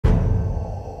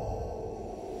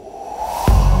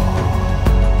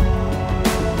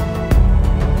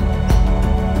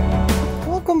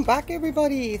back,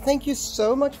 everybody. Thank you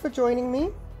so much for joining me.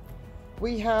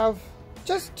 We have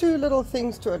just two little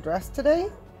things to address today.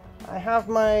 I have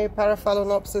my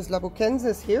Paraphalaenopsis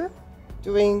labukensis here,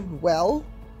 doing well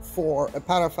for a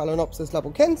Paraphalaenopsis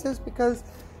labukensis because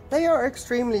they are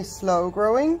extremely slow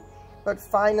growing, but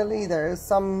finally there is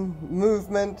some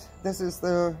movement. This is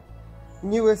the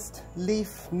newest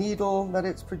leaf needle that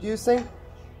it's producing,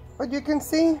 but you can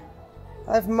see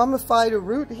I've mummified a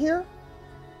root here.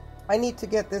 I need to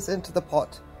get this into the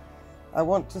pot. I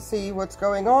want to see what's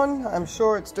going on. I'm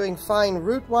sure it's doing fine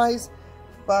root wise,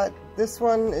 but this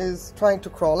one is trying to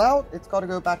crawl out. It's got to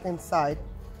go back inside.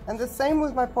 And the same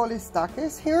with my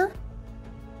polystachys here.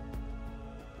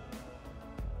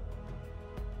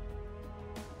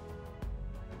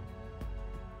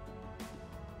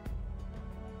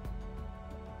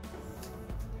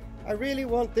 I really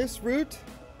want this root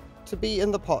to be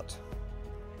in the pot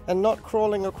and not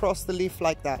crawling across the leaf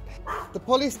like that. The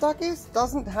polystachys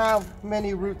doesn't have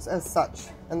many roots as such,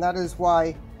 and that is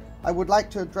why I would like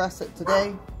to address it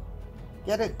today.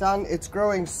 Get it done. It's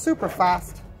growing super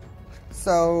fast,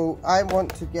 so I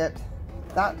want to get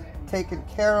that taken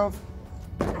care of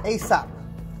ASAP.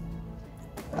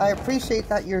 I appreciate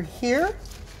that you're here.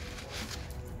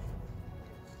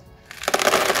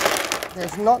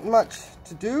 There's not much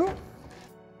to do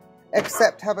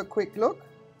except have a quick look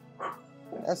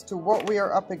as to what we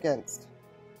are up against.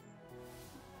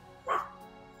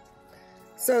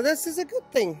 So this is a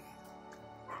good thing.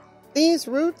 These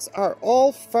roots are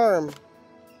all firm.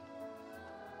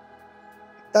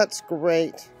 That's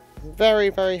great. Very,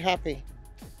 very happy.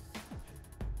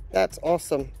 That's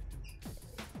awesome.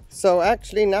 So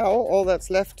actually now all that's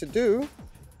left to do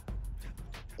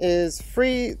is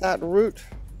free that root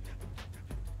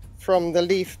from the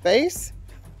leaf base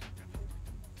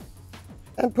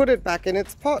and put it back in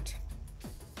its pot.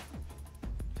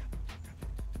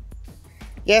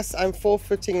 Yes, I'm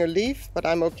forfeiting a leaf, but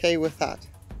I'm okay with that.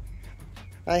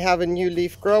 I have a new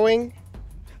leaf growing,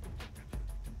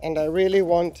 and I really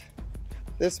want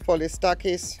this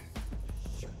polystachys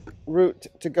root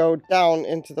to go down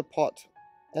into the pot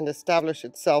and establish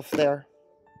itself there.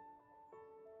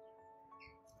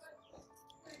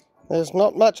 There's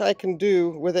not much I can do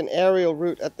with an aerial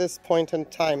root at this point in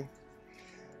time.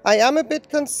 I am a bit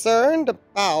concerned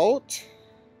about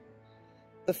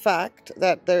the fact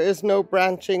that there is no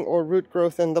branching or root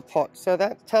growth in the pot. So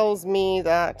that tells me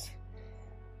that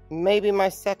maybe my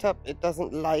setup, it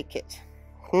doesn't like it.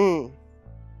 Am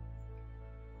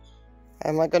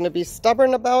I going to be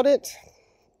stubborn about it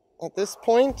at this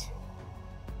point?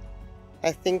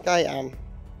 I think I am.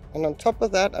 And on top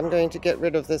of that, I'm going to get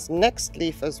rid of this next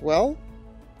leaf as well,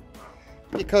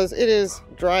 because it is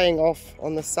drying off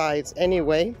on the sides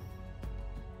anyway.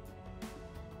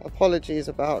 Apologies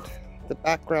about the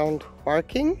background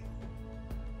barking.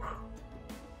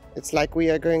 It's like we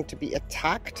are going to be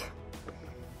attacked.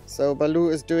 So Baloo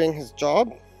is doing his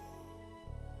job.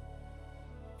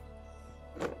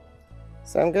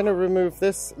 So I'm going to remove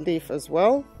this leaf as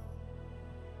well,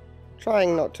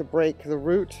 trying not to break the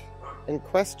root in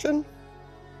question.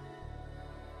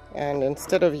 And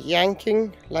instead of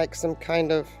yanking like some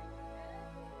kind of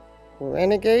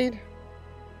renegade,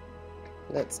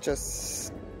 let's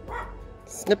just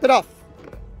snip it off.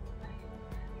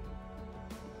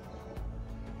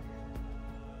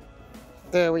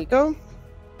 There we go.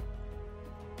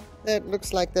 It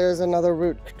looks like there's another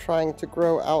root trying to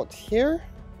grow out here,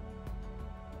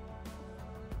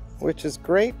 which is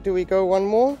great. Do we go one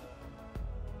more?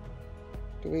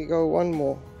 Do we go one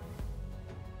more?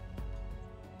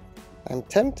 I'm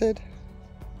tempted.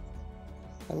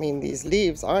 I mean, these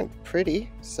leaves aren't pretty,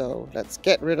 so let's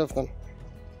get rid of them.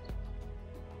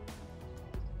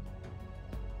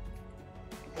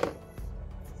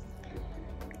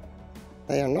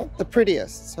 They are not the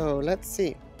prettiest, so let's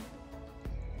see.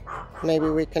 Maybe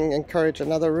we can encourage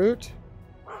another root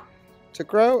to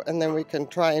grow, and then we can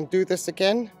try and do this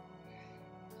again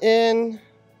in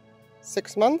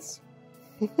 6 months.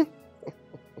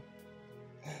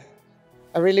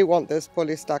 I really want this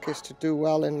polystachys to do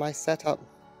well in my setup.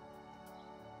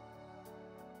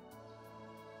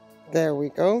 There we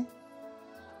go.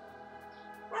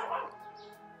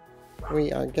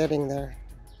 We are getting there.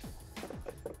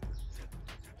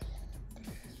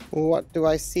 What do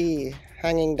I see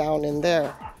hanging down in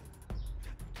there?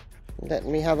 Let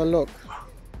me have a look.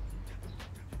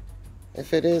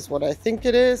 If it is what I think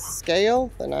it is, scale,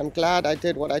 then I'm glad I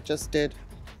did what I just did.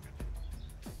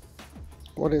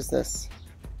 What is this?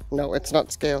 No, it's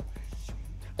not scale.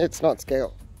 It's not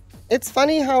scale. It's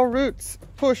funny how roots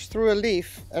push through a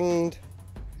leaf and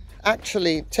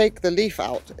actually take the leaf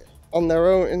out on their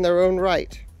own, in their own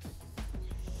right.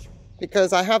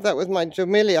 because I have that with my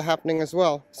Jomelia happening as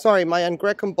well. Sorry, my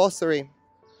Angrecum bosseri.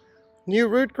 New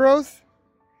root growth,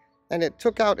 and it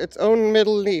took out its own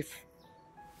middle leaf.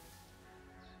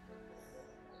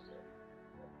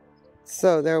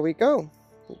 So there we go.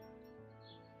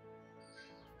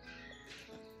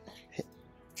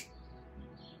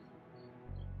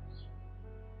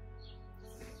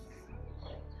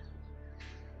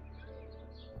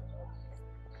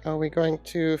 Are we going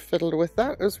to fiddle with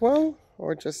that as well,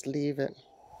 or just leave it?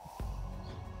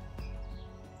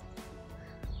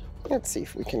 Let's see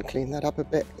if we can clean that up a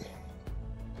bit.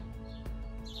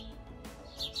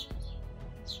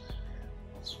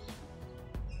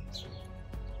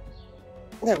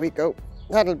 There we go.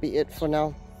 That'll be it for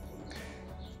now.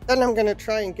 Then I'm going to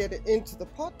try and get it into the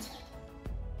pot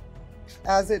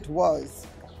as it was,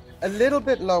 a little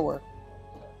bit lower.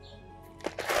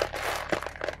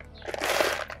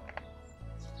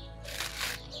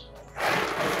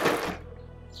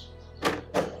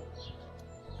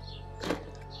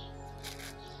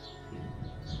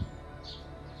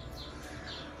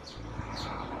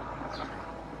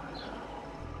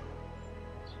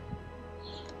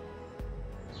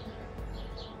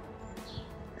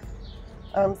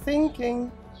 I'm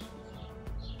thinking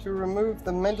to remove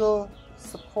the middle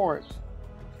support.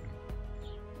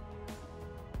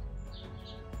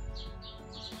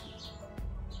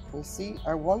 You see,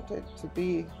 I want it to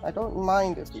be, I don't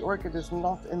mind if the orchid is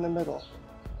not in the middle.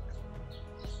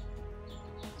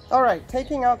 All right,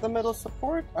 taking out the middle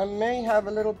support, I may have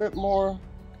a little bit more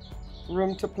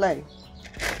room to play.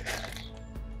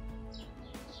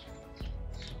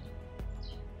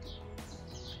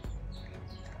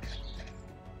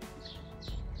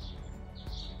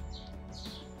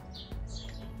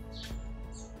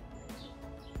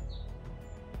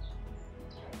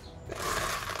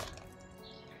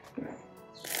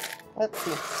 Let's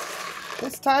see.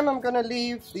 This time I'm going to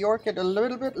leave the orchid a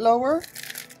little bit lower.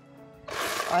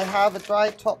 I have a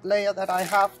dry top layer that I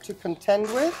have to contend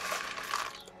with.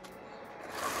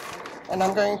 And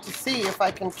I'm going to see if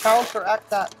I can counteract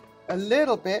that a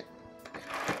little bit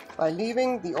by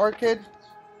leaving the orchid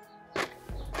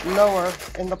lower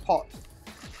in the pot.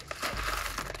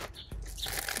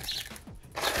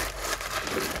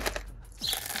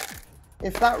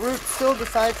 If that root still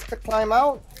decides to climb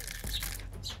out,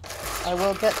 I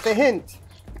will get the hint.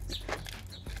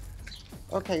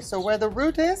 Okay, so where the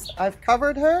root is, I've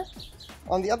covered her.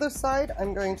 On the other side,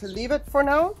 I'm going to leave it for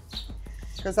now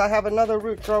because I have another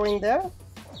root growing there.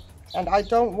 And I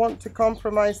don't want to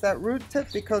compromise that root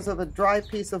tip because of a dry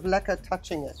piece of leca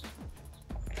touching it,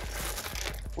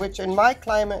 which in my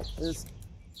climate is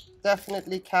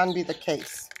definitely can be the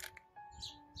case.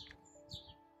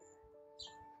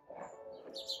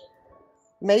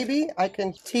 Maybe I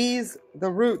can tease the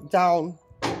root down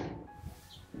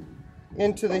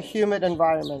into the humid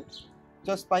environment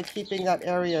just by keeping that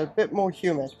area a bit more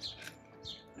humid.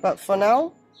 But for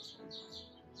now,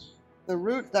 the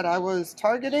root that I was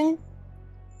targeting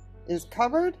is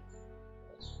covered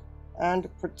and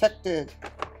protected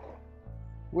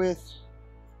with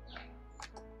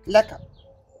leca.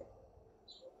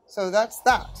 So that's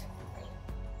that.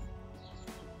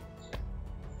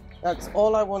 That's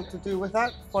all I want to do with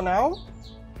that for now.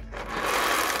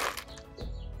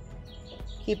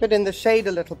 Keep it in the shade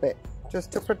a little bit,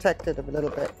 just to protect it a little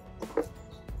bit.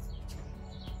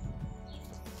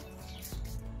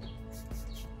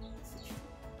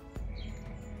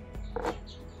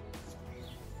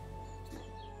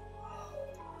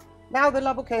 Now the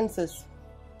labukensis.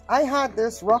 I had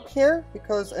this rock here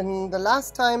because in the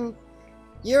last time,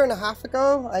 year and a half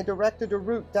ago, I directed a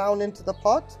root down into the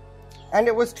pot and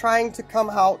it was trying to come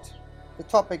out the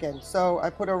top again. So I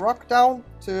put a rock down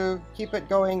to keep it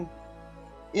going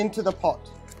into the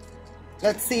pot.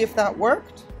 Let's see if that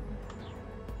worked.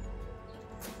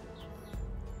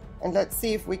 And let's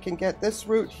see if we can get this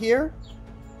root here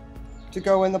to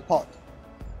go in the pot.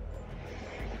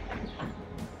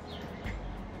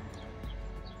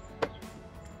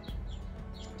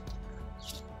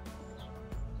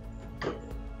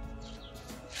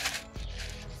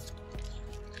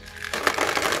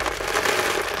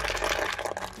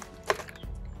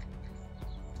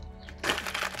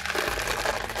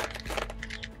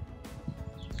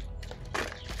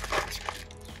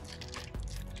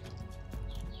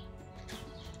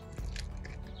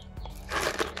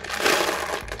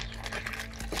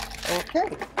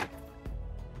 Okay,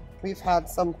 we've had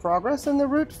some progress in the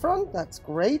root front. That's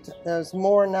great. There's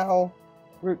more now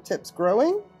root tips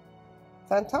growing.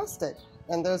 Fantastic.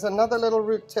 And there's another little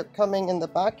root tip coming in the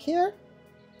back here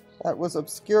that was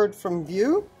obscured from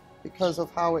view because of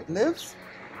how it lives.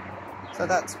 So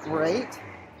that's great.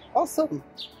 Awesome.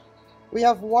 We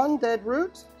have one dead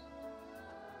root.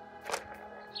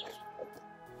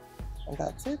 And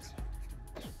that's it.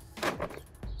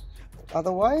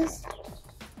 Otherwise,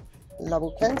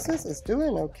 labukensis is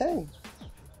doing okay.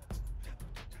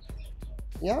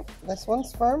 Yep, this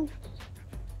one's firm.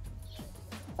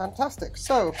 Fantastic.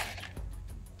 So,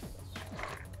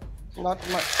 not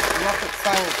much rocket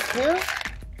science here.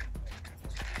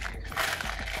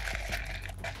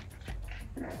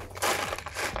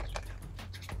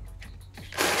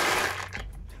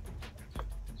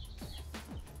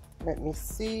 Let me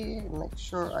see, make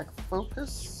sure I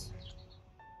focus.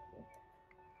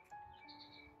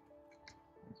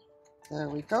 There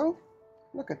we go.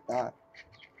 Look at that.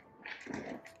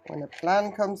 When a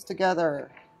plan comes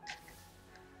together.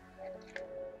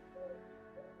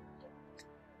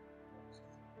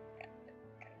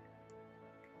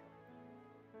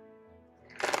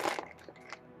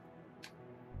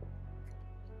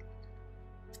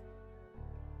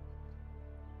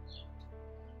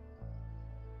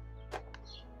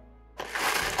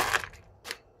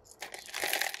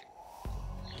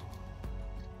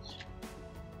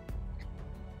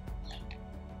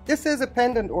 This is a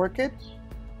pendant orchid,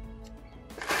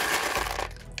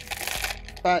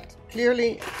 but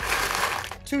clearly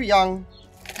too young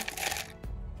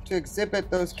to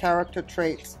exhibit those character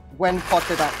traits when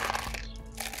potted up.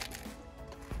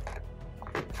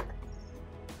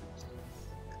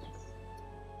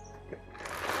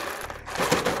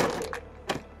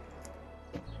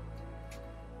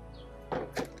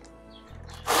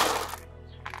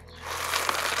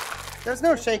 There's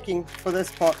no shaking for this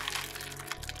pot.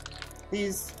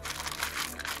 These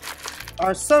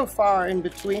are so far in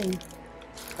between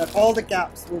that all the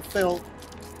gaps will fill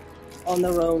on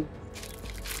their own.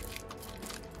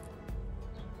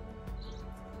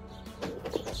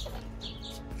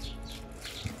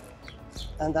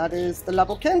 And that is the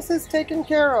labukensis taken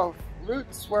care of.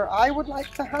 Roots where I would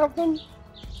like to have them.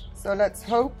 So let's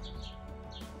hope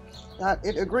that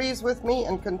it agrees with me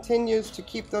and continues to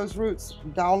keep those roots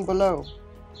down below.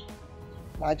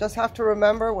 I just have to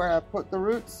remember where I put the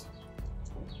roots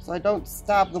so I don't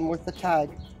stab them with the tag.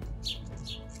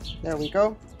 There we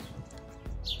go.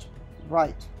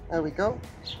 Right, there we go.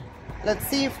 Let's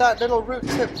see if that little root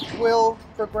tip will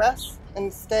progress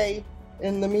and stay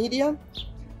in the media.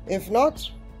 If not,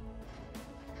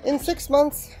 in 6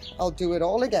 months, I'll do it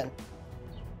all again.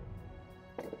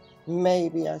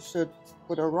 Maybe I should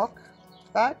put a rock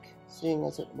back, seeing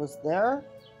as it was there.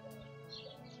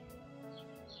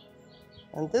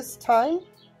 And this time,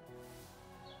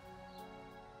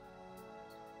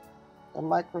 the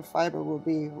microfiber will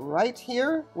be right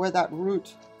here where that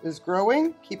root is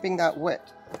growing, keeping that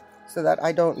wet so that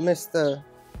I don't miss the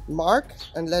mark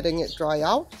and letting it dry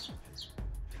out.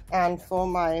 And for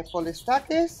my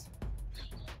polystachys,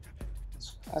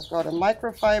 I've got a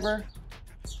microfiber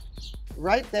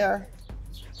right there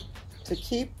to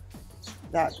keep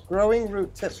that growing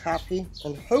root tip happy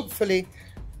and hopefully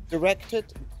direct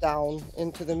it down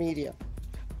into the media.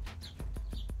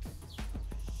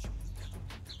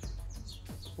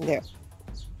 There.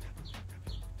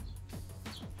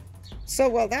 So,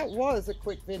 well, that was a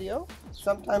quick video.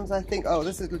 Sometimes I think, oh,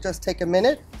 this will just take a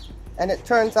minute. And it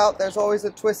turns out there's always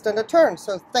a twist and a turn.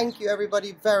 So thank you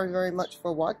everybody very, very much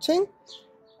for watching.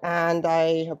 And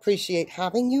I appreciate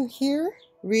having you here.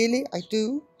 Really, I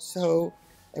do. So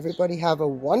everybody have a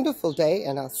wonderful day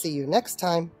and I'll see you next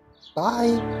time.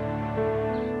 Bye.